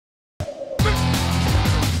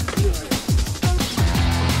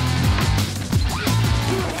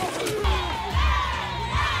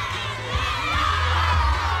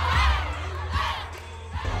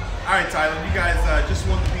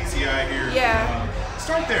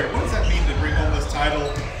start there. What does that mean to bring home this title?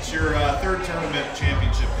 It's your third tournament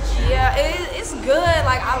championship this year. Yeah, it's good.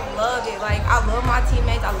 Like, I love it. Like, I love my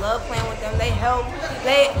teammates. I love playing with them. They help.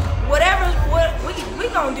 We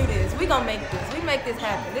gonna do this. We gonna make this. We make this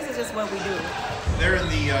happen. This is just what we do. There in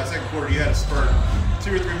the second quarter, you had a spurt,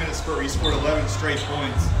 2 or 3 minute spurt where you scored 11 straight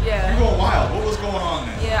points. Yeah. You're going wild. What was going on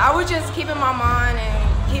then? Yeah, I was just keeping my mind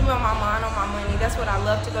on my money. That's what I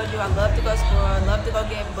love to go do. I love to go score. I love to go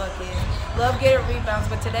get buckets. Love getting rebounds.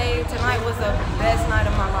 But tonight was the best night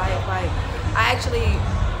of my life. Like, I actually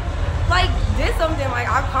did something. Like,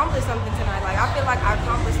 I accomplished something tonight. Like, I feel like I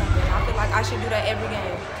accomplished something. I feel like I should do that every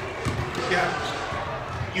game. Yeah.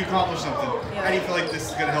 You accomplished something. Yeah. How do you feel like this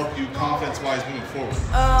is going to help you confidence-wise moving forward?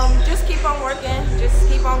 Just keep on working. Just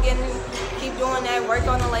keep on keep doing that. Work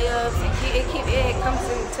on the layups. It comes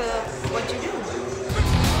into what you do.